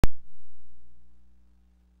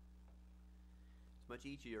much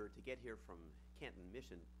easier to get here from Canton,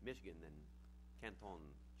 Michigan than Canton,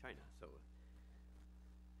 China. So,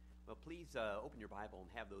 well, please open your Bible and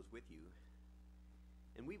have those with you.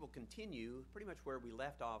 And we will continue pretty much where we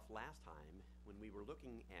left off last time when we were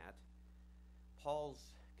looking at Paul's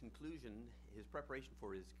conclusion, his preparation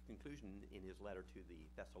for his conclusion in his letter to the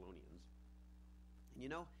Thessalonians. And you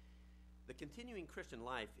know, the continuing Christian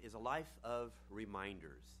life is a life of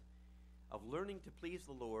reminders, of learning to please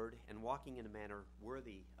the Lord and walking in a manner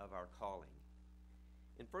worthy of our calling.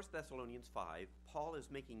 In 1 Thessalonians 5, Paul is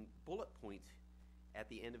making bullet points at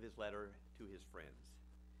the end of his letter to his friends.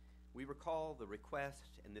 We recall the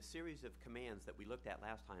request and the series of commands that we looked at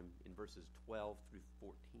last time in verses 12 through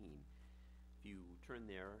 14. If you turn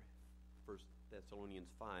there, 1 Thessalonians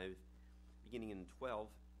 5, beginning in 12,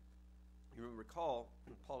 you recall,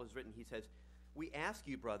 Paul has written, he says, "We ask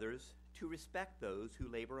you, brothers, to respect those who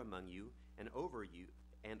labor among you and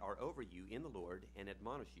are over you in the Lord and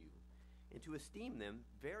admonish you, and to esteem them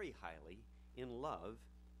very highly in love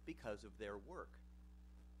because of their work,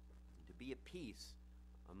 and to be at peace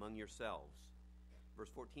among yourselves." Verse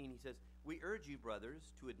 14, he says, "We urge you,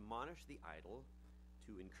 brothers, to admonish the idle,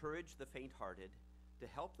 to encourage the faint-hearted, to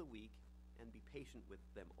help the weak, and be patient with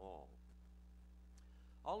them all."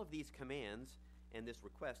 All of these commands and this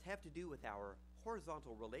request have to do with our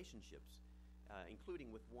horizontal relationships,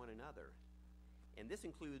 including with one another. And this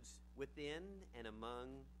includes within and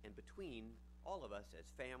among and between all of us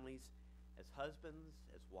as families, as husbands,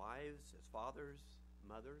 as wives, as fathers,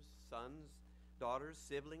 mothers, sons, daughters,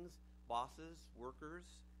 siblings, bosses,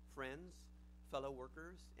 workers, friends, fellow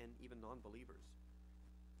workers, and even non-believers.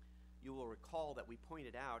 You will recall that we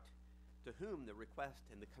pointed out to whom the request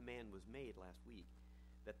and the command was made last week,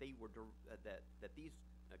 that they were that these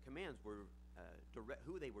commands were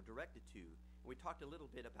who they were directed to. And we talked a little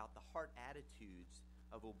bit about the heart attitudes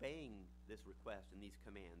of obeying this request and these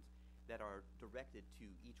commands that are directed to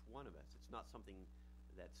each one of us. It's not something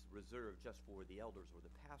that's reserved just for the elders or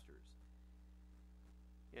the pastors.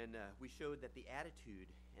 And we showed that the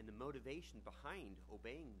attitude and the motivation behind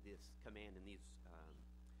obeying this command and these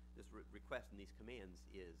this request and these commands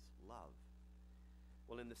is love.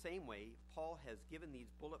 Well, in the same way, Paul has given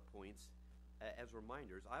these bullet points as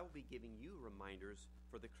reminders. I will be giving you reminders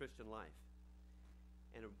for the Christian life.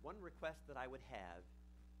 And one request that I would have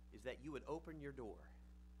is that you would open your door,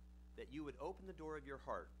 that you would open the door of your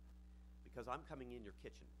heart, because I'm coming in your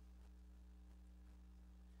kitchen.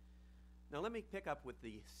 Now let me pick up with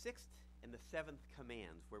the 6th and the 7th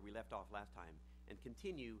commands where we left off last time and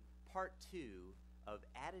continue part 2 of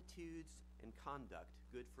attitudes and conduct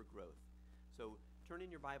good for growth. So turn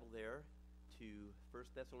in your Bible there to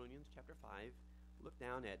 1 Thessalonians chapter 5. Look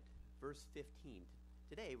down at verse 15.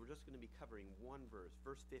 Today we're just going to be covering one verse,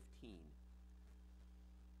 verse 15.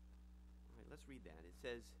 All right, let's read that. It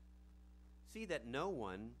says, "See that no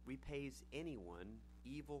one repays anyone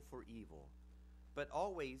evil for evil, but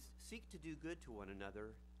always seek to do good to one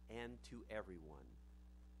another and to everyone.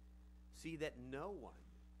 See that no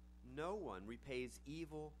one repays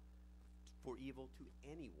evil for evil to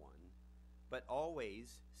anyone, but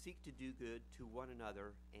always seek to do good to one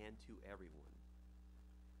another and to everyone."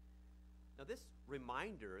 Now, this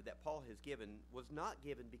reminder that Paul has given was not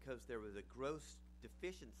given because there was a gross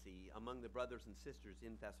deficiency among the brothers and sisters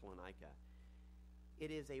in Thessalonica. It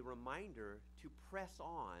is a reminder to press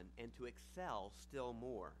on and to excel still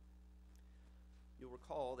more. You'll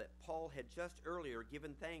recall that Paul had just earlier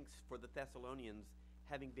given thanks for the Thessalonians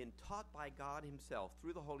having been taught by God himself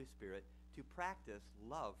through the Holy Spirit to practice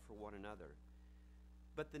love for one another.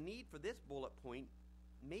 But the need for this bullet point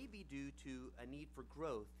may be due to a need for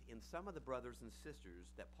growth in some of the brothers and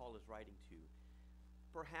sisters that Paul is writing to.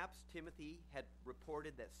 Perhaps Timothy had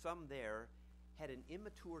reported that some there had an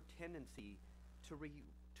immature tendency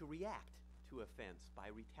to react to offense by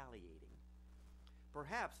retaliating.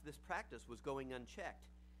 Perhaps this practice was going unchecked,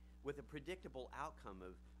 with a predictable outcome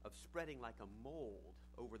of spreading like a mold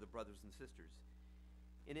over the brothers and sisters.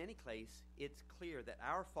 In any case, it's clear that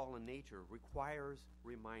our fallen nature requires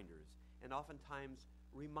reminders, and oftentimes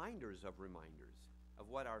reminders of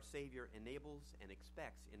what our Savior enables and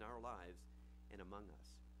expects in our lives and among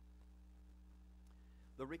us.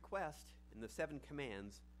 The request and the 7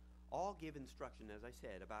 commands all give instruction, as I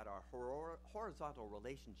said, about our horizontal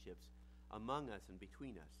relationships among us and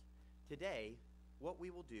between us. Today, what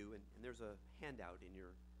we will do, and there's a handout in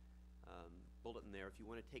your bulletin there if you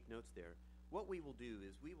want to take notes there. What we will do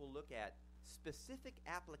is we will look at specific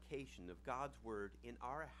application of God's Word in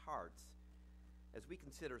our hearts as we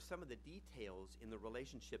consider some of the details in the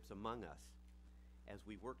relationships among us as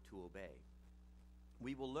we work to obey.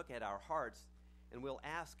 We will look at our hearts and we'll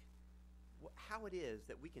ask how it is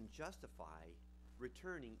that we can justify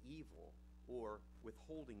returning evil or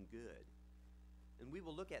withholding good. And we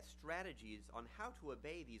will look at strategies on how to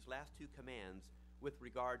obey these last two commands with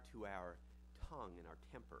regard to our tongue and our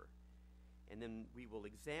temper. And then we will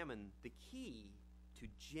examine the key to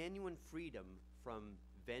genuine freedom from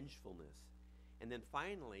vengefulness. And then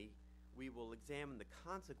finally, we will examine the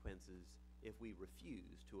consequences if we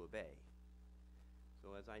refuse to obey. So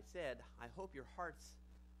as I said, I hope your hearts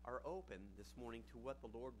are open this morning to what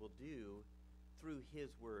the Lord will do through His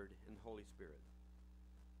Word and Holy Spirit.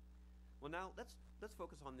 Well, now let's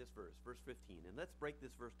focus on this verse, verse 15, and let's break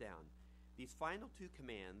this verse down. These final two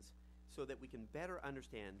commands, so that we can better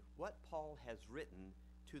understand what Paul has written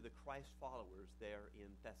to the Christ followers there in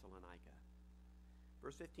Thessalonica.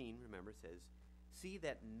 Verse 15, remember, says, "See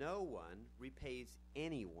that no one repays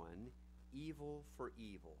anyone evil for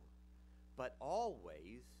evil, but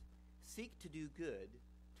always seek to do good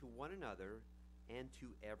to one another and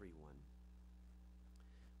to everyone."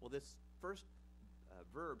 Well, this first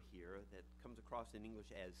verb here that comes across in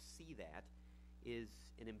English as "see that" is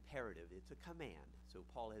an imperative. It's a command. So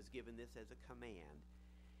Paul has given this as a command,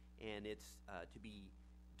 and it's to be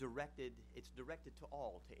directed. It's directed to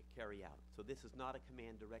all to carry out. So this is not a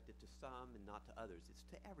command directed to some and not to others. It's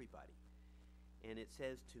to everybody. And it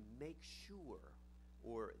says to make sure,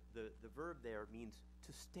 or the verb there means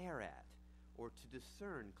to stare at, or to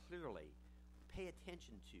discern clearly, pay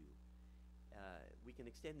attention to. We can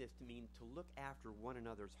extend this to mean to look after one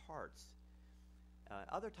another's hearts.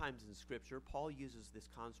 Other times in Scripture, Paul uses this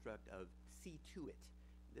construct of see to it.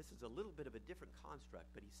 This is a little bit of a different construct,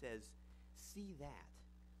 but he says, see that.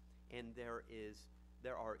 And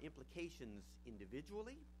there are implications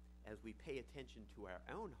individually as we pay attention to our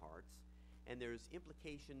own hearts, and there's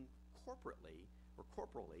implication corporately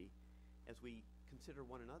as we consider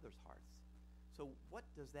one another's hearts. So what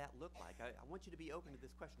does that look like? I want you to be open to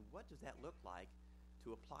this question. What does that look like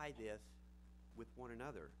to apply this with one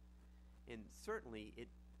another? And certainly it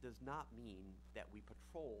does not mean that we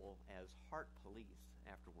patrol as heart police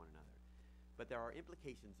after one another. But there are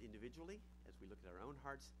implications individually as we look at our own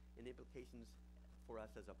hearts, and implications for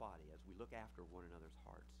us as a body as we look after one another's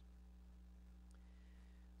hearts.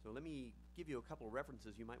 So let me give you a couple of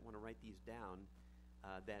references. You might want to write these down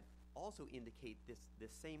that also indicate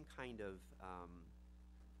this same kind of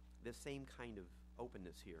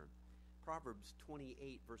openness here. Proverbs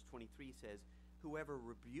 28 verse 23 says, "Whoever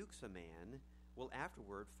rebukes a man will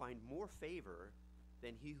afterward find more favor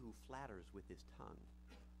than he who flatters with his tongue."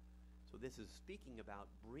 So this is speaking about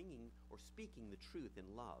bringing or speaking the truth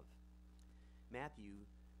in love. Matthew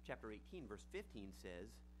chapter 18 verse 15 says,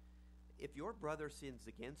 "If your brother sins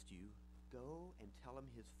against you, go and tell him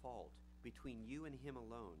his fault between you and him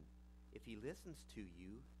alone. If he listens to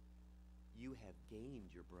you, you have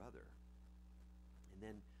gained your brother." And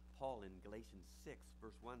then Paul in Galatians 6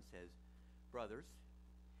 verse 1 says, "Brothers,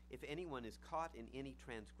 if anyone is caught in any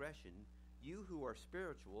transgression, you who are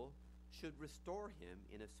spiritual should restore him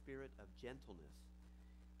in a spirit of gentleness.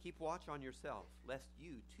 Keep watch on yourself, lest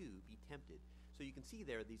you too be tempted." So you can see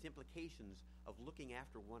there these implications of looking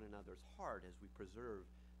after one another's heart as we preserve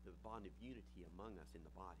the bond of unity among us in the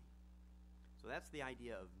body. So that's the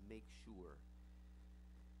idea of make sure.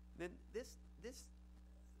 Then this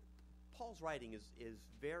Paul's writing is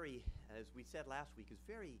very, as we said last week, is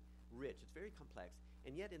very rich. It's very complex.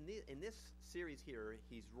 And yet in this series here,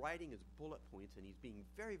 he's writing as bullet points, and he's being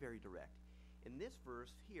very, very direct. In this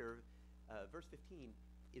verse here, verse 15,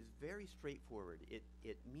 is very straightforward.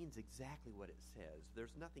 It means exactly what it says.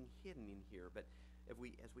 There's nothing hidden in here, but as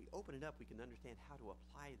we open it up, we can understand how to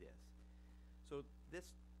apply this. So this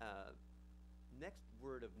next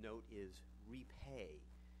word of note is repay.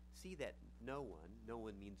 See that no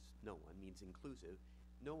one means inclusive.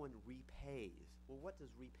 No one repays. Well, what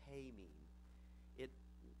does repay mean? It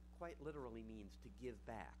quite literally means to give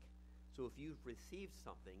back. So if you've received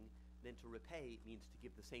something, then to repay means to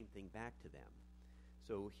give the same thing back to them.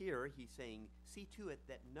 So here he's saying, see to it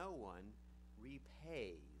that no one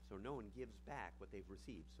repays, or no one gives back what they've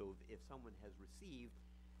received. So if someone has received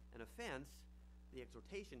an offense, the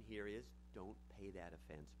exhortation here is don't pay that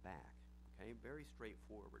offense back. Okay, very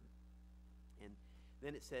straightforward. And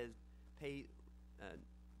then it says,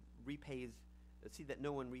 repays. See that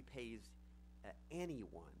no one repays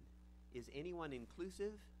anyone. Is anyone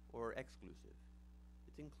inclusive or exclusive?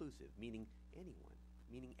 It's inclusive, meaning anyone,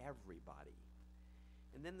 meaning everybody.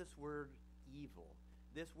 And then this word evil.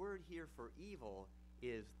 This word here for evil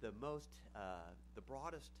is the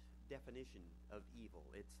broadest definition of evil.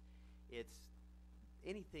 It's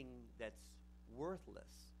anything that's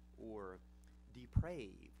worthless or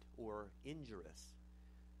depraved or injurious.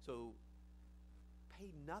 So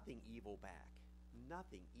pay nothing evil back.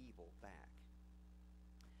 Nothing evil back.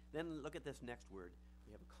 Then look at this next word.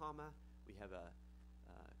 We have a comma. We have a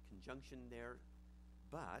conjunction there.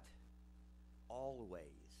 But always.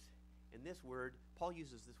 And this word, Paul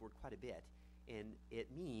uses this word quite a bit, and it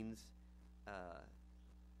means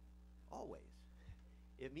always.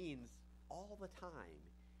 It means all the time.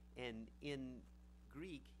 And in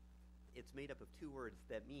Greek, it's made up of two words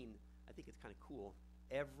that mean, I think it's kind of cool,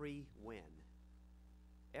 every when.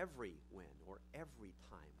 Every when, or every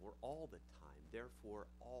time, or all the time. Therefore,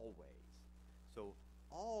 always. So,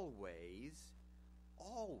 always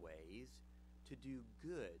to do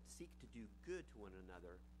good. Seek to do good to one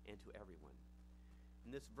another and to everyone.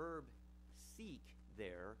 And this verb seek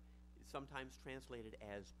there is sometimes translated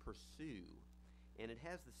as pursue. And it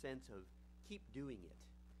has the sense of keep doing it.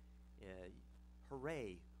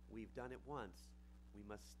 Hooray, we've done it once. We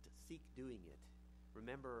must seek doing it.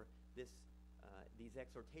 Remember these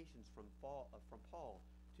exhortations from Paul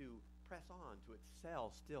to press on, to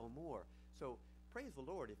excel still more. So praise the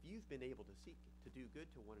Lord, if you've been able to seek to do good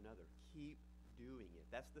to one another, keep doing it.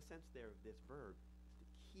 That's the sense there of this verb, is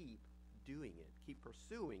to keep doing it, keep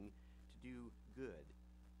pursuing to do good.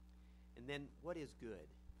 And then what is good?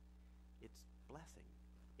 It's blessing.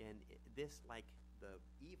 And this, like the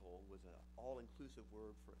evil, was an all-inclusive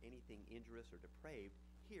word for anything injurious or depraved.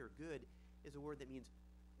 Here, good is a word that means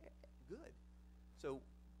good. So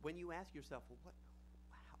when you ask yourself, well,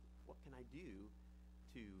 what can I do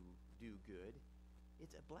to do good?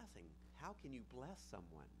 It's a blessing. How can you bless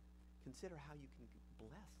someone? Consider how you can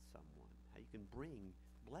bless someone, how you can bring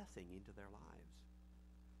blessing into their lives.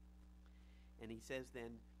 And he says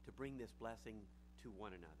then to bring this blessing to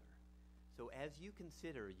one another. So as you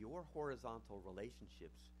consider your horizontal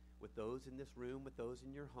relationships with those in this room, with those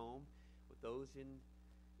in your home, with those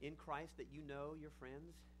in Christ that you know, your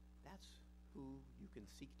friends, that's who you can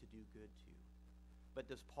seek to do good to. But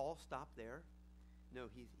does Paul stop there? No,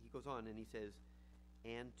 he goes on and he says,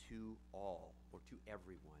 and to all, or to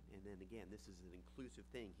everyone. And then again, this is an inclusive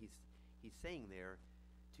thing. He's saying there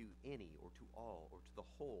to any, or to all, or to the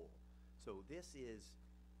whole. So this is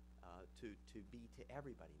to be to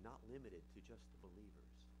everybody, not limited to just the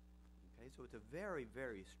believers. Okay, so it's a very,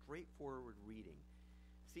 very straightforward reading.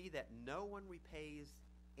 See that no one repays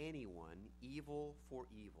anyone evil for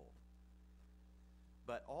evil,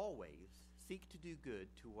 but always seek to do good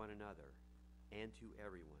to one another and to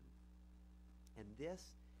everyone. And this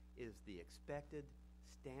is the expected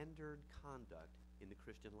standard conduct in the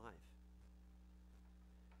Christian life.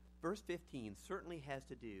 Verse 15 certainly has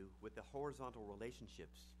to do with the horizontal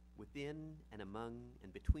relationships within and among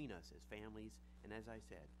and between us as families, and as I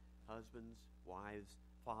said, husbands, wives,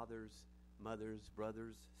 fathers, mothers,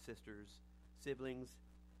 brothers, sisters, siblings,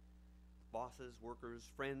 bosses,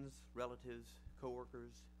 workers, friends, relatives,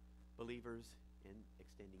 co-workers, believers, and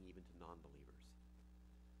extending even to non-believers.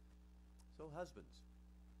 So husbands,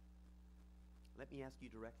 let me ask you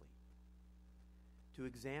directly to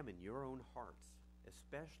examine your own hearts,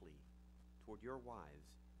 especially toward your wives,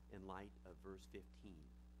 in light of verse 15.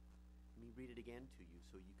 Let me read it again to you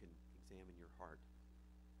so you can examine your heart.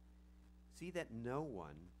 See that no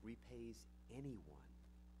one repays anyone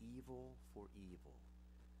evil for evil,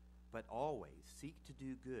 but always seek to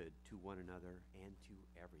do good to one another and to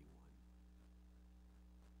everyone.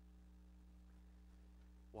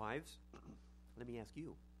 Wives, let me ask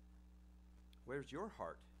you, where's your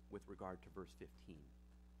heart with regard to verse 15?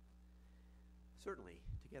 Certainly,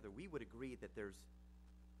 together we would agree that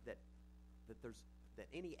that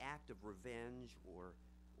any act of revenge or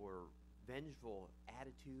vengeful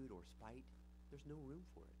attitude or spite, there's no room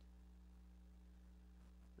for it.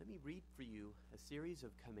 Let me read for you a series of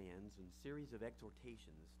commands and series of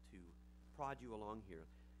exhortations to prod you along here.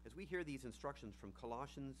 As we hear these instructions from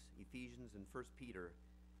Colossians, Ephesians, and 1 Peter,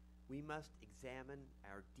 we must examine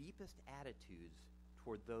our deepest attitudes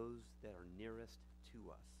toward those that are nearest to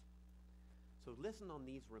us. So listen on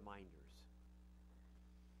these reminders.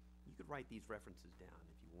 You could write these references down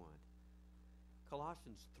if you want.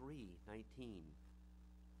 Colossians 3:19.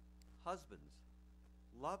 Husbands,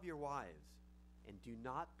 love your wives and do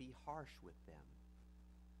not be harsh with them.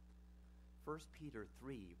 1 Peter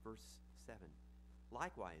 3, verse 7.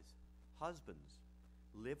 Likewise, husbands,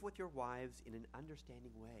 live with your wives in an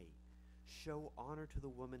understanding way. Show honor to the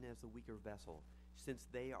woman as the weaker vessel, since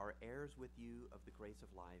they are heirs with you of the grace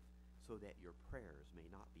of life, so that your prayers may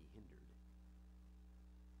not be hindered.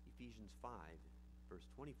 Ephesians 5, verse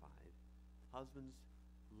 25. Husbands,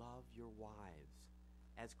 love your wives,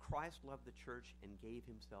 as Christ loved the church and gave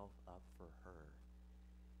himself up for her.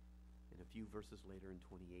 And a few verses later in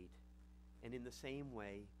 28. And in the same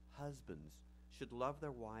way, husbands, should love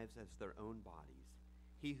their wives as their own bodies.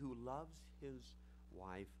 He who loves his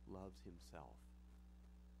wife loves himself.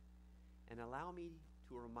 And allow me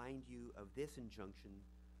to remind you of this injunction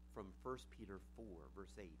from 1 Peter 4,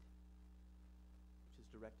 verse 8, which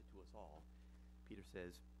is directed to us all. Peter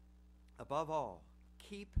says, "Above all,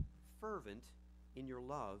 keep fervent in your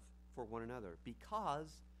love for one another,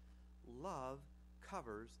 because love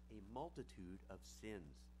covers a multitude of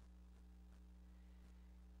sins."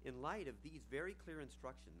 In light of these very clear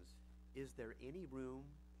instructions, is there any room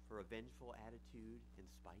for a vengeful attitude and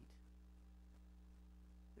spite?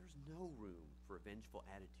 There's no room for a vengeful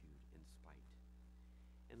attitude and spite.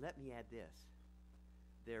 And let me add this.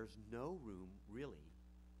 There's no room, really,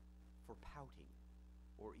 for pouting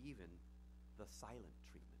or even the silent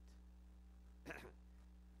treatment.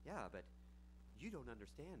 Yeah, but you don't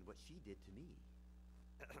understand what she did to me.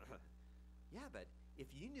 Yeah, but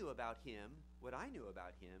if you knew about him what I knew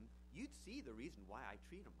about him, you'd see the reason why I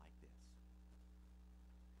treat him like this.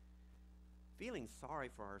 Feeling sorry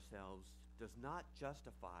for ourselves does not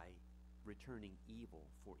justify returning evil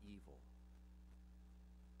for evil.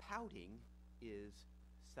 Pouting is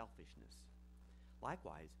selfishness.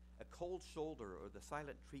 Likewise, a cold shoulder or the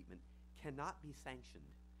silent treatment cannot be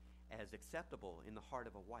sanctioned as acceptable in the heart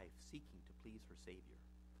of a wife seeking to please her Savior.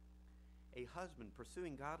 A husband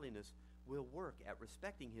pursuing godliness will work at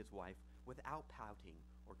respecting his wife without pouting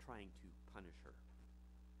or trying to punish her.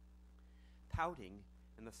 Pouting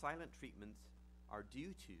and the silent treatments are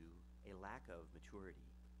due to a lack of maturity,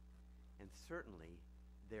 and certainly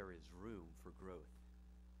there is room for growth.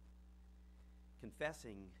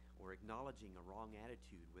 Confessing or acknowledging a wrong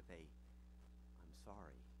attitude with a "I'm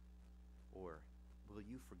sorry" or "Will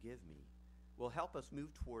you forgive me?" will help us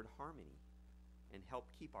move toward harmony and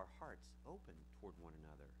help keep our hearts open toward one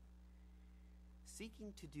another.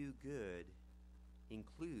 Seeking to do good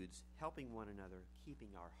includes helping one another,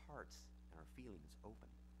 keeping our hearts and our feelings open.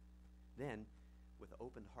 Then, with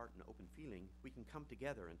open heart and open feeling, we can come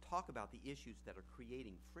together and talk about the issues that are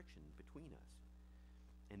creating friction between us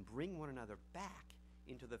and bring one another back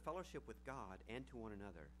into the fellowship with God and to one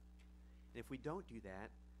another. And if we don't do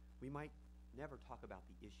that, we might never talk about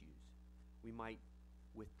the issues. We might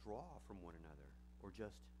withdraw from one another or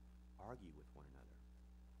just argue with one another.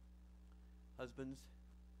 Husbands,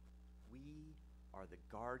 we are the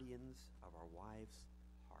guardians of our wives'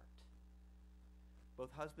 heart.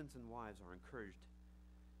 Both husbands and wives are encouraged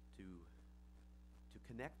to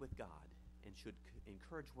connect with God and should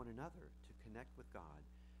encourage one another to connect with God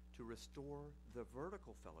to restore the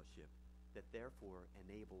vertical fellowship that therefore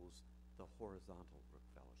enables the horizontal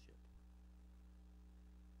fellowship.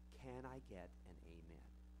 Can I get an amen?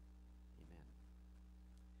 Amen.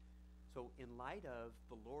 So in light of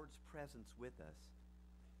the Lord's presence with us,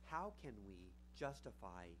 how can we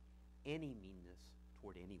justify any meanness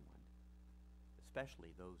toward anyone, especially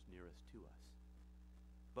those nearest to us?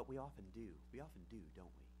 But we often do. We often do,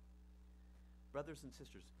 don't we? Brothers and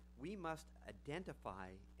sisters, we must identify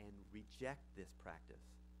and reject this practice.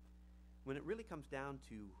 When it really comes down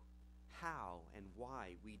to how and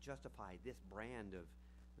why we justify this brand of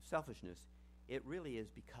selfishness, it really is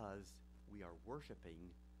because we are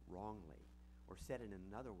worshiping wrongly. Or said in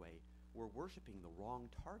another way, we're worshiping the wrong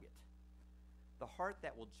target. The heart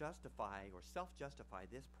that will justify or self-justify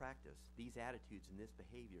this practice, these attitudes and these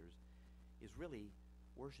behaviors, is really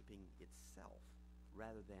worshiping itself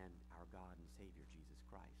rather than our God and Savior, Jesus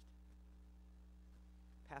Christ.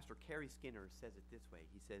 Pastor Kerry Skinner says it this way.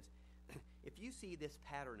 He says, if you see this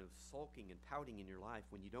pattern of sulking and pouting in your life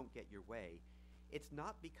when you don't get your way, it's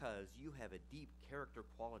not because you have a deep character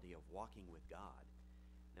quality of walking with God.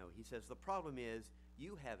 No, he says the problem is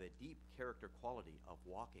you have a deep character quality of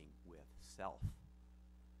walking with self.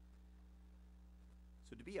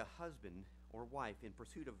 So to be a husband or wife in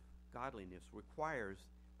pursuit of godliness requires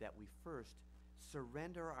that we first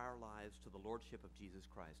surrender our lives to the lordship of Jesus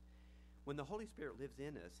Christ. When the Holy Spirit lives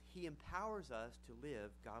in us, he empowers us to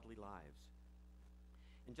live godly lives.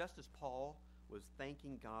 And just as Paul was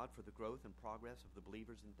thanking God for the growth and progress of the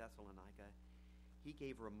believers in Thessalonica, he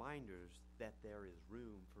gave reminders that there is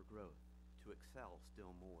room for growth, to excel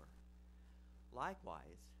still more.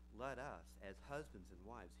 Likewise, let us, as husbands and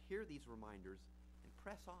wives, hear these reminders and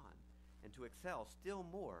press on, and to excel still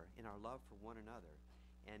more in our love for one another,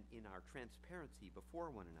 and in our transparency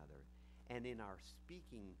before one another, and in our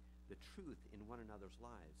speaking the truth in one another's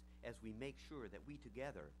lives, as we make sure that we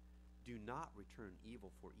together do not return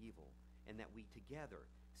evil for evil, and that we together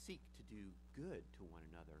seek to do good to one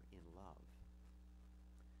another in love.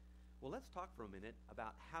 Well, let's talk for a minute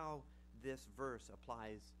about how this verse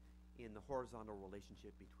applies in the horizontal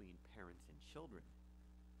relationship between parents and children.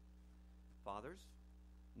 Fathers,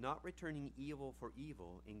 not returning evil for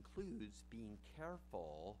evil includes being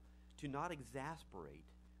careful to not exasperate,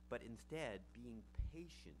 but instead being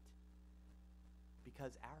patient.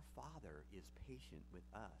 Because our Father is patient with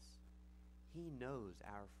us. He knows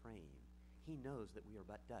our frame. He knows that we are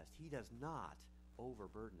but dust. He does not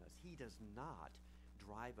overburden us. He does not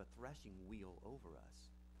drive a threshing wheel over us.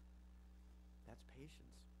 That's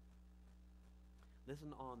patience.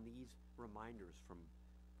 Listen on these reminders from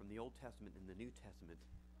the Old Testament and the New Testament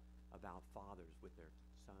about fathers with their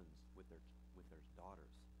sons, with their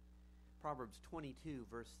daughters. Proverbs 22,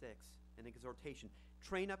 verse 6, an exhortation.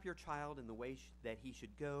 Train up your child in the way that he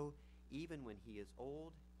should go. Even when he is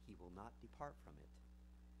old, he will not depart from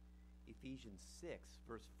it. Ephesians 6,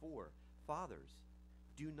 verse 4. Fathers,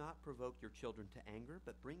 do not provoke your children to anger,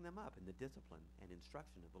 but bring them up in the discipline and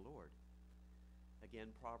instruction of the Lord. Again,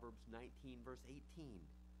 Proverbs 19, verse 18.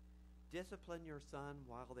 Discipline your son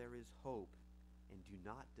while there is hope, and do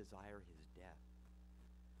not desire his death.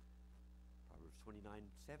 Proverbs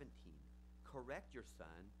 29:17. Correct your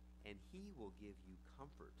son, and he will give you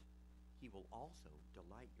comfort. He will also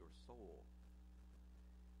delight your soul.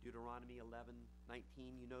 Deuteronomy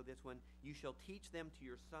 11:19, you know this one. You shall teach them to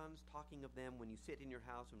your sons, talking of them when you sit in your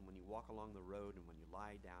house and when you walk along the road and when you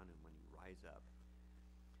lie down and when you rise up.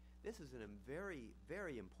 This is a very,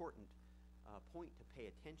 very important point to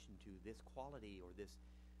pay attention to, this quality or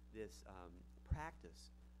this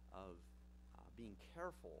practice of being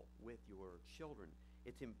careful with your children.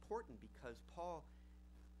 It's important because Paul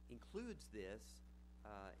includes this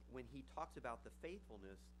when he talks about the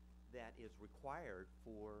faithfulness that is required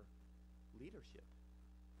for leadership.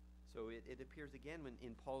 So it appears again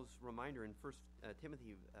in Paul's reminder in 1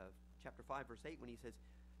 Timothy chapter 5, verse 8, when he says,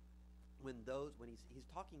 when he's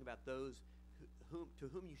talking about those to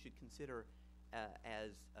whom you should consider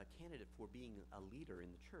as a candidate for being a leader in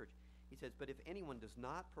the church. He says, but if anyone does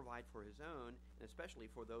not provide for his own, and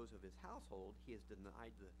especially for those of his household, he has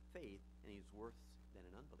denied the faith, and he is worse than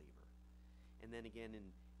an unbeliever. And then again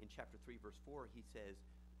in chapter 3, verse 4, he says,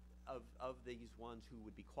 of these ones who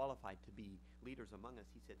would be qualified to be leaders among us,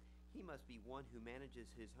 he said, he must be one who manages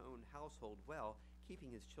his own household well,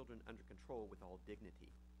 keeping his children under control with all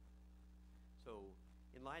dignity. So,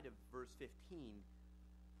 in light of verse 15,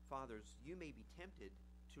 fathers, you may be tempted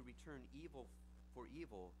to return evil for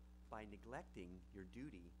evil by neglecting your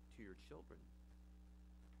duty to your children.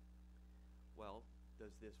 Well,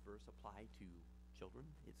 does this verse apply to children?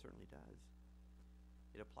 It certainly does.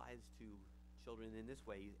 It applies to children in this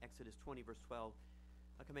way. Exodus 20, verse 12,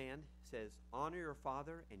 a command says, honor your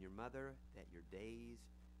father and your mother, that your days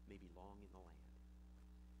may be long in the land.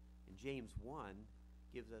 And James 1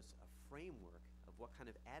 gives us a framework of what kind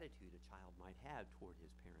of attitude a child might have toward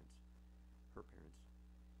his parents, her parents.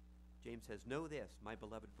 James says, know this, my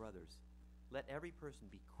beloved brothers, let every person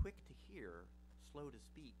be quick to hear, slow to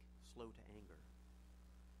speak, slow to anger.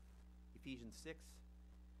 Ephesians 6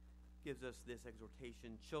 gives us this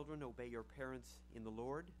exhortation, children, obey your parents in the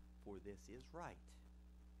Lord, for this is right.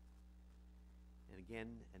 And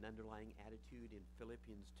again, an underlying attitude in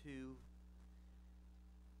Philippians 2,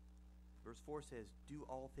 verse 4 says, do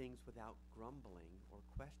all things without grumbling or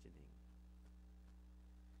questioning.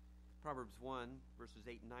 Proverbs 1, verses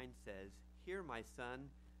 8 and 9 says, hear, my son,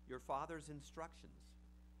 your father's instructions,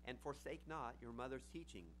 and forsake not your mother's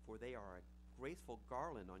teaching, for they are a graceful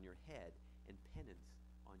garland on your head and penance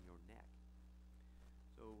on your neck.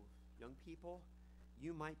 So, young people,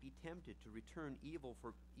 you might be tempted to return evil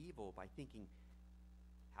for evil by thinking,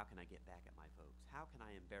 how can I get back at my folks? How can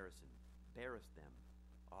I embarrass them?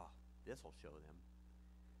 Oh, this will show them.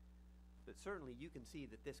 But certainly you can see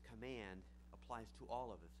that this command applies to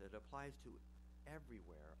all of us. It applies to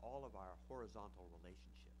everywhere, all of our horizontal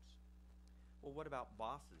relationships. Well, what about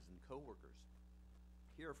bosses and co-workers?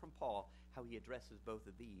 Hear from Paul how he addresses both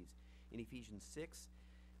of these. In Ephesians 6,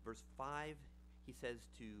 verse 5, he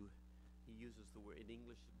uses the word in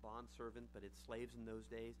English bondservant, but it's slaves in those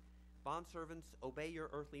days. Bondservants, obey your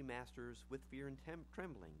earthly masters with fear and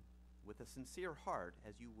trembling, with a sincere heart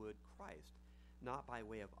as you would Christ, not by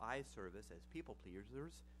way of eye service as people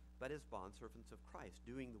pleasers, but as bondservants of Christ,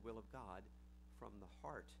 doing the will of God from the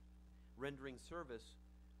heart, rendering service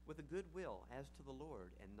with a good will as to the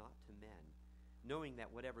Lord and not to men, knowing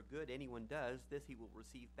that whatever good anyone does, this he will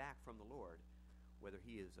receive back from the Lord, whether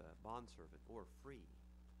he is a bondservant or free.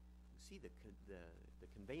 You see the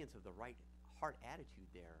conveyance of the right heart attitude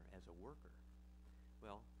there as a worker.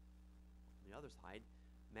 Well, on the other side,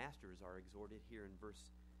 masters are exhorted here in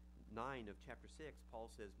verse 9 of chapter 6. Paul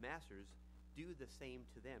says, masters, do the same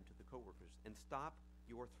to them, to the co-workers, and stop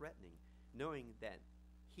your threatening, knowing that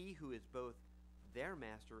he who is both their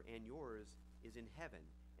master and yours is in heaven,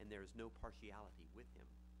 and there is no partiality with him.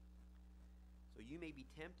 So you may be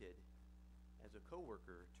tempted as a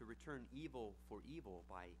coworker to return evil for evil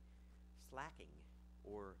by slacking,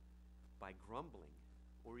 or by grumbling,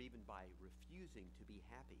 or even by refusing to be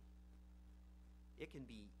happy. It can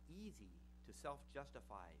be easy to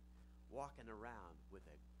self-justify walking around with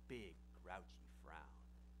a big grouchy frown.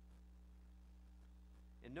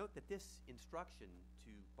 And note that this instruction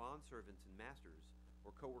to bondservants and masters,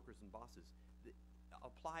 or coworkers and bosses,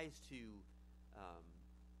 applies to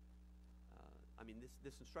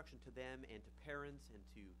this instruction to them and to parents and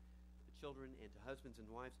to children and to husbands and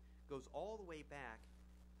wives goes all the way back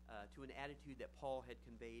to an attitude that Paul had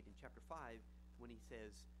conveyed in chapter 5 when he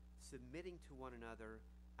says, submitting to one another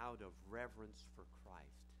out of reverence for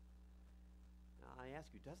Christ. Now, I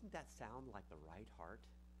ask you, doesn't that sound like the right heart?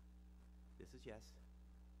 This is yes.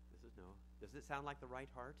 This is no. Does it sound like the right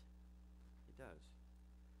heart? It does.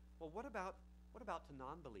 Well, what about to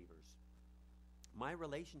non-believers? My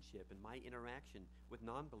relationship and my interaction with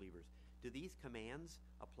non-believers, do these commands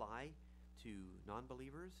apply to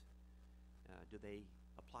non-believers? Do they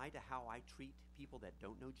apply to how I treat people that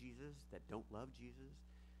don't know Jesus, that don't love Jesus?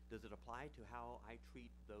 Does it apply to how I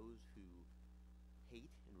treat those who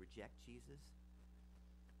hate and reject Jesus?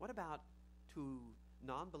 What about to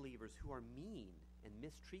non-believers who are mean and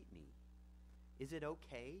mistreat me? Is it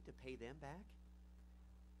okay to pay them back?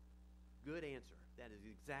 Good answer. That is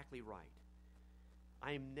exactly right.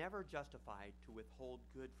 I am never justified to withhold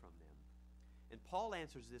good from them. And Paul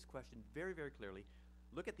answers this question very, very clearly.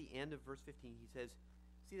 Look at the end of verse 15. He says,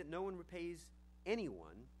 see that no one repays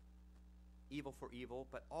anyone evil for evil,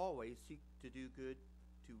 but always seek to do good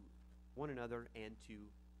to one another and to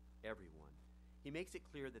everyone. He makes it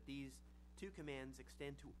clear that these two commands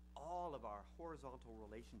extend to all of our horizontal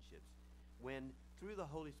relationships when, through the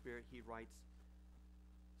Holy Spirit, he writes,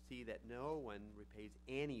 see that no one repays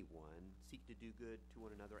anyone, seek to do good to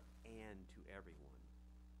one another and to everyone.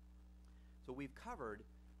 So we've covered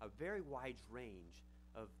a very wide range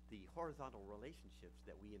of the horizontal relationships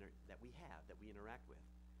that we interact with.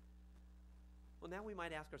 Well, now we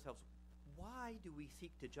might ask ourselves, why do we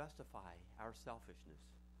seek to justify our selfishness?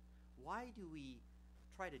 Why do we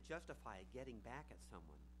try to justify getting back at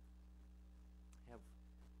someone? Have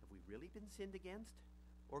we really been sinned against?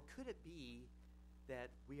 Or could it be that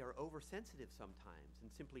we are oversensitive sometimes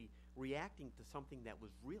and simply reacting to something that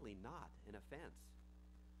was really not an offense?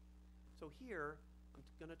 So here, I'm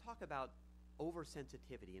going to talk about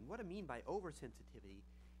oversensitivity. And what I mean by oversensitivity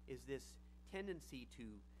is this tendency to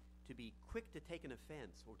be quick to take an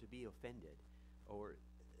offense or to be offended, or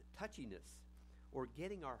touchiness, or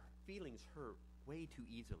getting our feelings hurt way too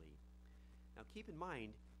easily. Now keep in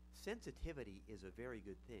mind, sensitivity is a very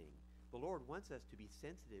good thing. The Lord wants us to be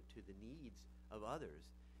sensitive to the needs of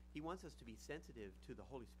others. He wants us to be sensitive to the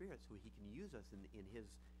Holy Spirit so he can use us in his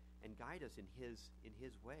and guide us in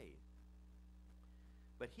his way.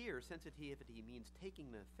 But here, sensitivity means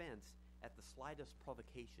taking an offense at the slightest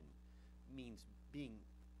provocation, means being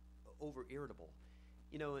over irritable.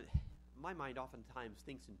 You know, my mind oftentimes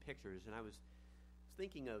thinks in pictures, and I was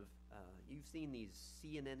thinking of, you've seen these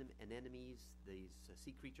sea anemones, these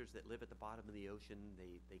sea creatures that live at the bottom of the ocean.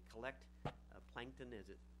 They collect plankton as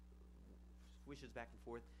it swishes back and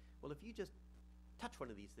forth. Well, if you just touch one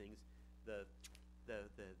of these things, the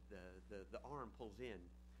arm pulls in.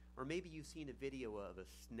 Or maybe you've seen a video of a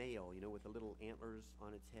snail, with the little antlers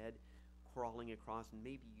on its head crawling across, and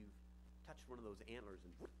maybe you've touched one of those antlers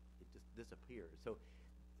and it just disappears. So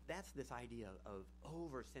that's this idea of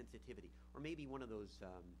oversensitivity. Or maybe one of those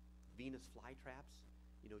Venus flytraps,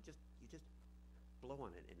 you just blow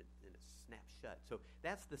on it and it snaps shut. So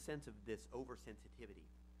that's the sense of this oversensitivity.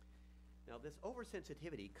 Now, this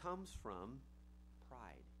oversensitivity comes from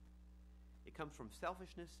pride. It comes from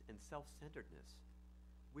selfishness and self-centeredness.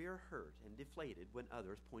 We are hurt and deflated when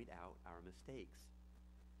others point out our mistakes.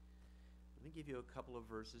 Let me give you a couple of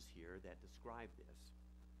verses here that describe this.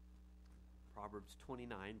 Proverbs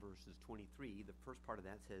 29, verses 23, the first part of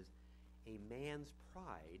that says, a man's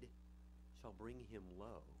pride shall bring him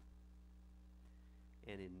low.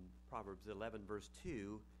 And in Proverbs 11, verse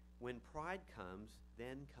 2, when pride comes,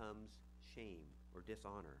 then comes shame or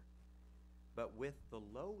dishonor. But with the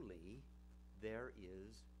lowly, there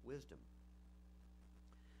is wisdom.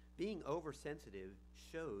 Being oversensitive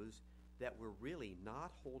shows that we're really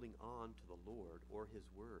not holding on to the Lord or his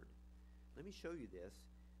word. Let me show you this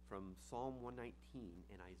from Psalm 119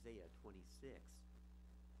 and Isaiah 26.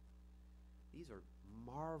 These are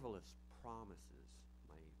marvelous promises,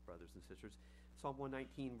 my brothers and sisters. Psalm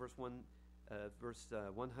 119, verse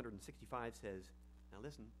 165 says, now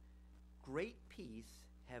listen, Great peace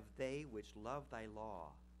have they which love thy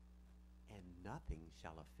law, and nothing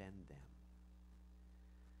shall offend them.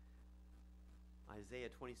 Isaiah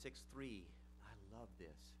 26:3. I love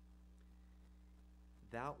this.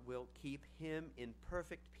 Thou wilt keep him in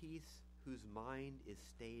perfect peace whose mind is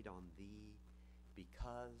stayed on thee,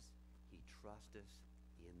 because he trusteth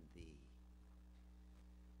in thee.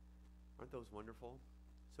 Aren't those wonderful?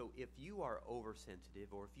 So if you are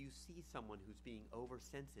oversensitive, or if you see someone who's being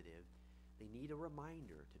oversensitive, they need a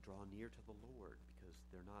reminder to draw near to the Lord, because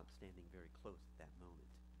they're not standing very close at that moment.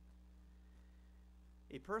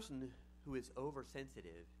 A person who is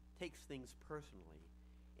oversensitive takes things personally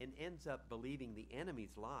and ends up believing the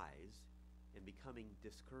enemy's lies and becoming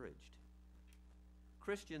discouraged.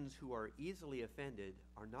 Christians who are easily offended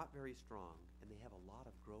are not very strong, and they have a lot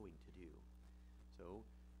of growing to do. So,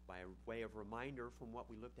 by way of reminder from what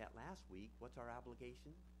we looked at last week, what's our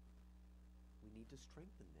obligation? We need to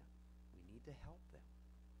strengthen them. We need to help them.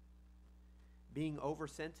 Being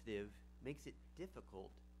oversensitive makes it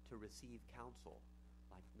difficult to receive counsel,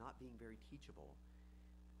 like not being very teachable.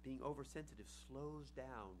 Being oversensitive slows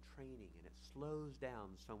down training, and it slows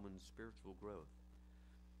down someone's spiritual growth.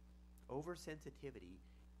 Oversensitivity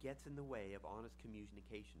gets in the way of honest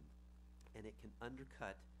communication, and it can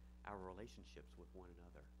undercut our relationships with one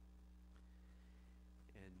another.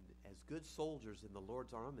 And as good soldiers in the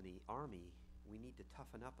Lord's army, we need to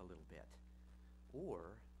toughen up a little bit,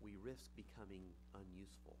 or we risk becoming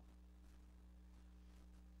unuseful.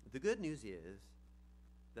 The good news is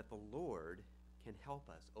that the Lord can help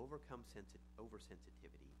us overcome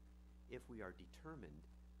oversensitivity if we are determined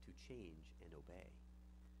to change and obey.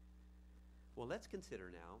 Well, let's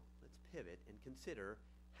pivot and consider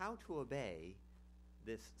how to obey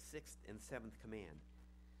this sixth and seventh command.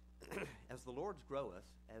 As the Lord grows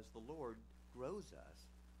us,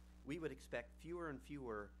 we would expect fewer and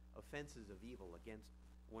fewer offenses of evil against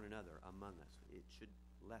one another among us. It should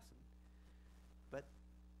lessen. But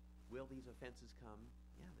will these offenses come?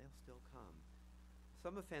 Yeah, they'll still come.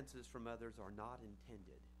 Some offenses from others are not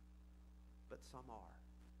intended, but some are.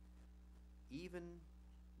 Even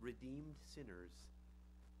redeemed sinners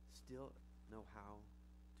still know how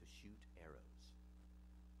to shoot arrows.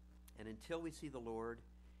 And until we see the Lord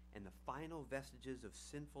and the final vestiges of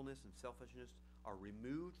sinfulness and selfishness are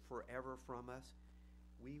removed forever from us,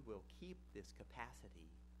 we will keep this capacity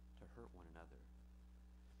to hurt one another.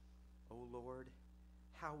 O Lord,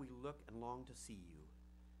 how we look and long to see you.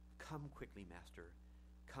 Come quickly, Master.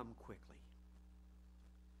 Come quickly.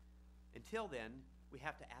 Until then, we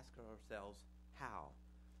have to ask ourselves, how?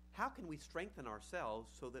 How can we strengthen ourselves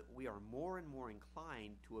so that we are more and more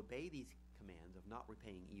inclined to obey these commands of not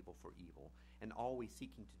repaying evil for evil and always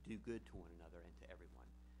seeking to do good to one another and to everyone?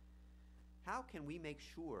 How can we make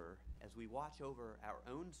sure, as we watch over our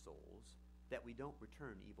own souls, that we don't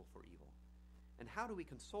return evil for evil? And how do we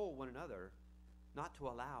console one another not to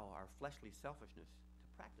allow our fleshly selfishness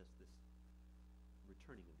to practice this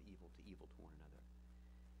returning of evil to one another?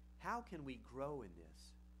 How can we grow in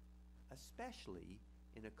this, especially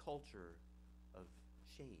in a culture of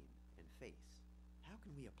shame and face? How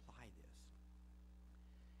can we apply this?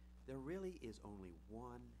 There really is only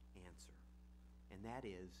one answer, and that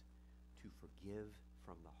is to forgive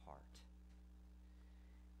from the heart.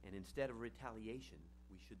 And instead of retaliation,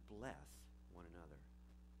 we should bless one another.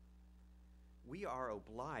 We are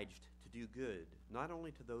obliged to do good, not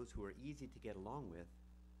only to those who are easy to get along with,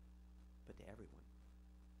 but to everyone.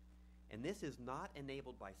 And this is not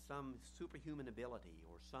enabled by some superhuman ability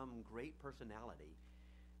or some great personality.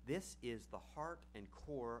 This is the heart and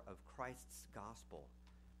core of Christ's gospel.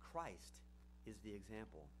 Christ is the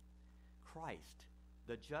example. Christ,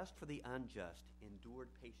 the just for the unjust, endured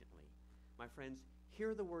patiently. My friends,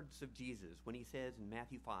 hear the words of Jesus when he says in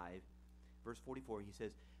Matthew 5, verse 44, he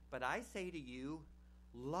says, "But I say to you,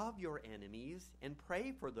 love your enemies and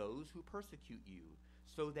pray for those who persecute you,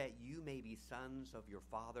 so that you may be sons of your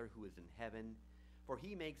Father who is in heaven. For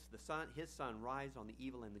he makes his sun rise on the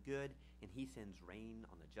evil and the good, and he sends rain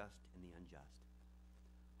on the just and the unjust."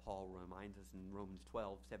 Paul reminds us in Romans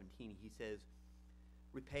 12:17, he says,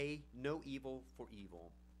 "Repay no evil for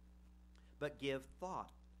evil, but give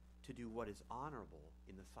thought to do what is honorable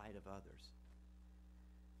in the sight of others."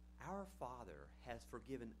 Our Father has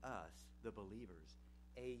forgiven us, the believers,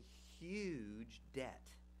 a huge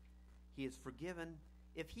debt.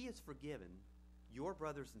 If he has forgiven your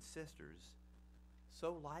brothers and sisters,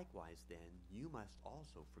 so likewise then you must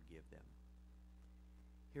also forgive them.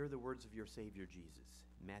 Hear the words of your Savior Jesus,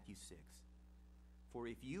 Matthew 6. "For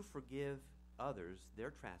if you forgive others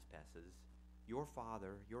their trespasses, your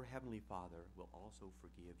Father, your heavenly Father, will also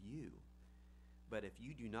forgive you. But if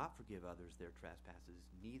you do not forgive others their trespasses,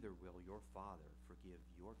 neither will your Father forgive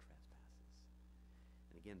your trespasses.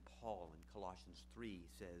 And again, Paul in Colossians 3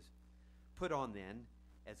 says, "Put on then,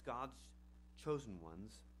 as God's chosen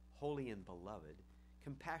ones, holy and beloved,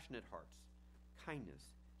 compassionate hearts,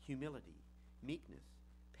 kindness, humility, meekness,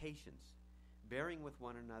 patience, bearing with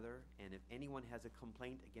one another, and if anyone has a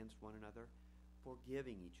complaint against one another,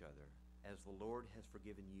 forgiving each other, as the Lord has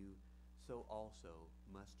forgiven you, so also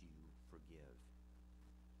must you forgive."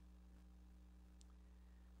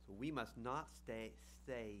 So we must not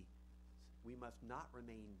we must not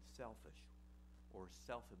remain selfish or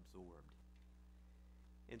self-absorbed.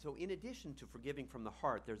 And so in addition to forgiving from the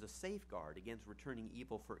heart, there's a safeguard against returning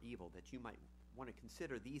evil for evil that you might want to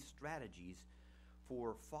consider these strategies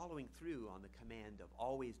for following through on the command of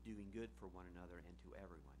always doing good for one another and to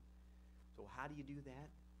everyone. So how do you do that?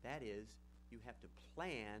 That is, you have to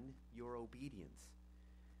plan your obedience.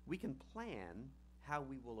 We can plan how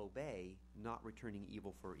we will obey, not returning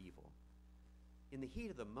evil for evil. In the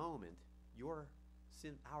heat of the moment,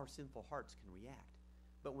 our sinful hearts can react.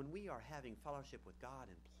 But when we are having fellowship with God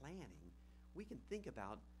and planning, we can think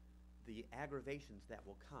about the aggravations that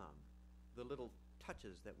will come, the little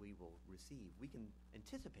touches that we will receive. We can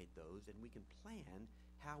anticipate those, and we can plan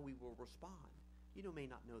how we will respond. You may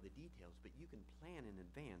not know the details, but you can plan in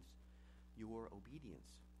advance your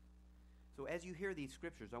obedience. So as you hear these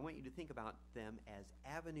scriptures, I want you to think about them as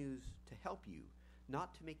avenues to help you,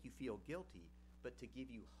 not to make you feel guilty, but to give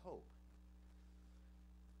you hope.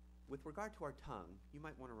 With regard to our tongue, you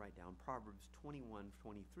might want to write down Proverbs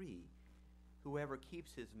 21:23. Whoever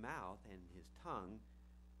keeps his mouth and his tongue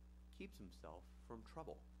keeps himself from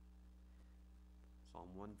trouble.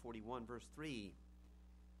 Psalm 141 verse 3,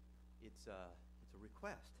 it's a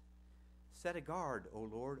request. Set a guard, O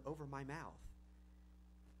Lord, over my mouth.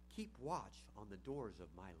 Keep watch on the doors of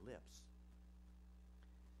my lips.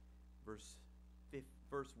 Verse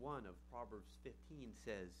 1 of Proverbs 15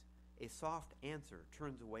 says, a soft answer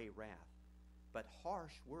turns away wrath, but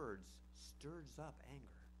harsh words stirs up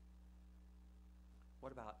anger.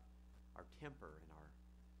 What about our temper and our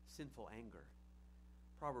sinful anger?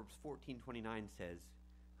 Proverbs 14:29 says,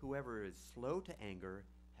 whoever is slow to anger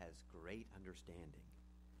has great understanding,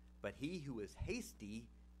 but he who has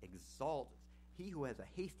a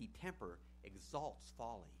hasty temper exalts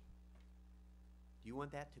folly. Do you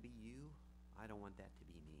want that to be you? I don't want that to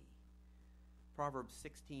be me. Proverbs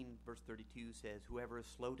 16 verse 32 says, whoever is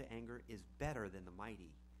slow to anger is better than the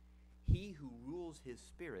mighty, he who rules his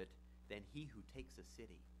spirit than he who takes a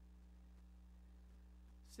city.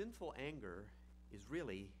 Sinful anger is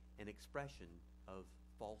really an expression of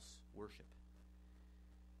false worship.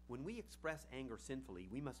 When we express anger sinfully,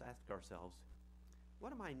 we must ask ourselves,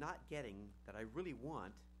 what am I not getting that I really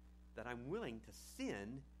want, that I'm willing to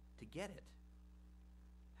sin to get it?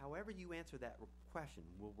 However you answer that question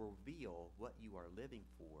will reveal what you are living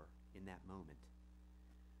for in that moment.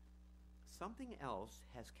 Something else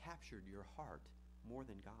has captured your heart more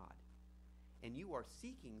than God, and you are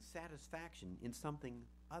seeking satisfaction in something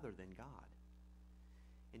other than God.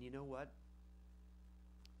 And you know what?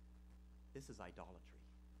 This is idolatry.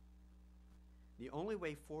 The only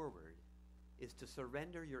way forward is to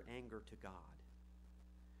surrender your anger to God.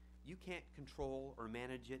 You can't control or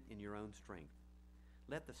manage it in your own strength.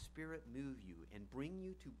 Let the Spirit move you and bring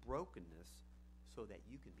you to brokenness so that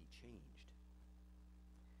you can be changed.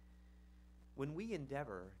 When we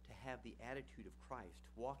endeavor to have the attitude of Christ,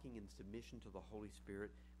 walking in submission to the Holy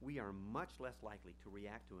Spirit, we are much less likely to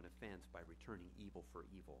react to an offense by returning evil for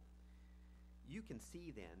evil. You can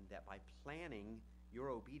see then that by planning your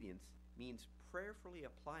obedience means prayerfully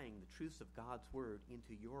applying the truths of God's Word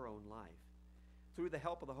into your own life. Through the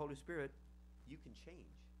help of the Holy Spirit, you can change.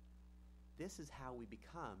 This is how we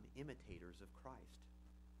become imitators of Christ.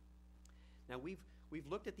 Now, we've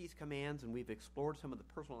looked at these commands and we've explored some of the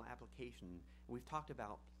personal application. We've talked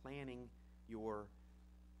about planning your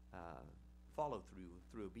follow-through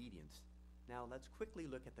through obedience. Now, let's quickly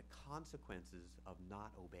look at the consequences of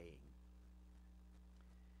not obeying.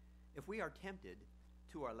 If we are tempted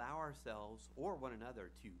to allow ourselves or one another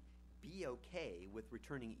to be okay with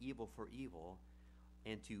returning evil for evil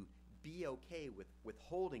and to be okay with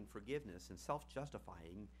withholding forgiveness and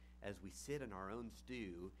self-justifying as we sit in our own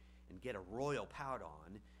stew and get a royal pout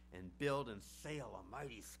on and build and sail a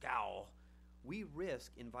mighty scow, we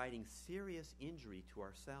risk inviting serious injury to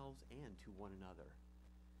ourselves and to one another.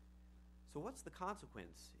 So what's the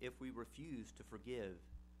consequence if we refuse to forgive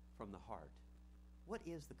from the heart? What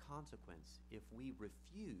is the consequence if we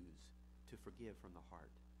refuse to forgive from the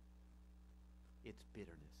heart? It's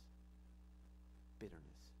bitterness. Bitterness.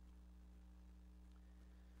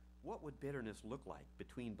 What would bitterness look like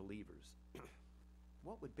between believers?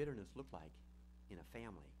 What would bitterness look like in a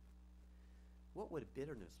family? What would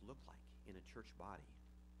bitterness look like in a church body?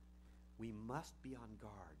 We must be on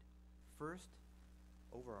guard, first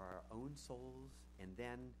over our own souls, and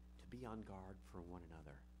then to be on guard for one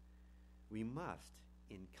another. We must,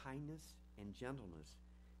 in kindness and gentleness,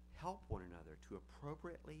 help one another to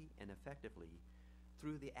appropriately and effectively,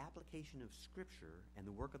 through the application of Scripture and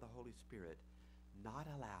the work of the Holy Spirit, not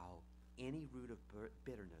allow any root of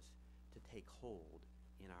bitterness to take hold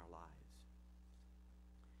in our lives.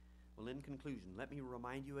 Well, in conclusion, let me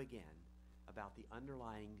remind you again about the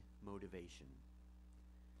underlying motivation.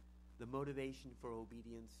 The motivation for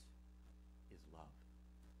obedience is love.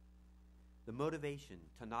 The motivation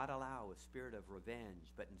to not allow a spirit of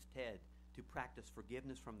revenge, but instead to practice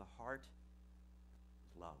forgiveness from the heart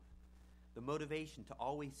is love. The motivation to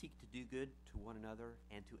always seek to do good to one another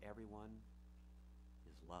and to everyone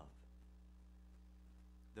is love.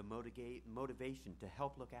 The motivation to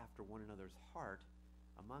help look after one another's heart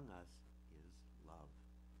among us is love.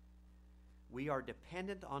 We are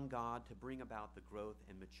dependent on God to bring about the growth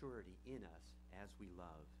and maturity in us as we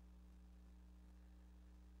love.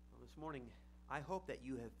 Well, this morning, I hope that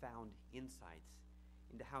you have found insights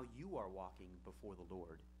into how you are walking before the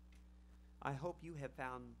Lord. I hope you have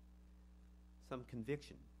found some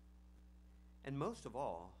conviction. And most of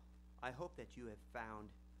all, I hope that you have found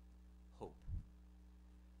hope.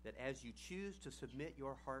 That as you choose to submit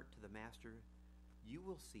your heart to the Master, you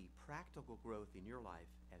will see practical growth in your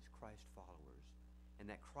life as Christ followers, and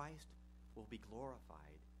that Christ will be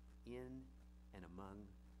glorified in and among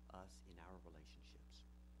us in our relationships.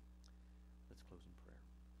 Let's close in prayer.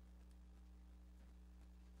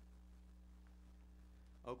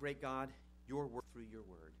 Oh, great God, your word through your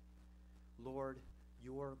word. Lord,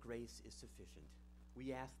 your grace is sufficient.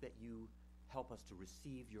 We ask that you help us to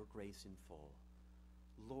receive your grace in full.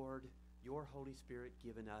 Lord, your Holy Spirit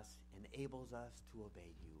given us enables us to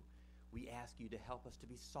obey you. We ask you to help us to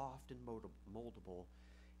be soft and moldable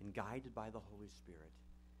and guided by the Holy Spirit.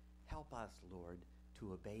 Help us, Lord,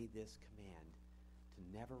 to obey this command,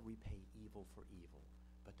 to never repay evil for evil,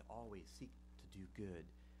 but to always seek to do good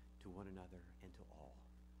to one another and to all.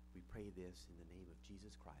 We pray this in the name of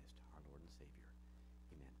Jesus Christ, our Lord and Savior.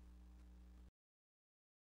 Amen.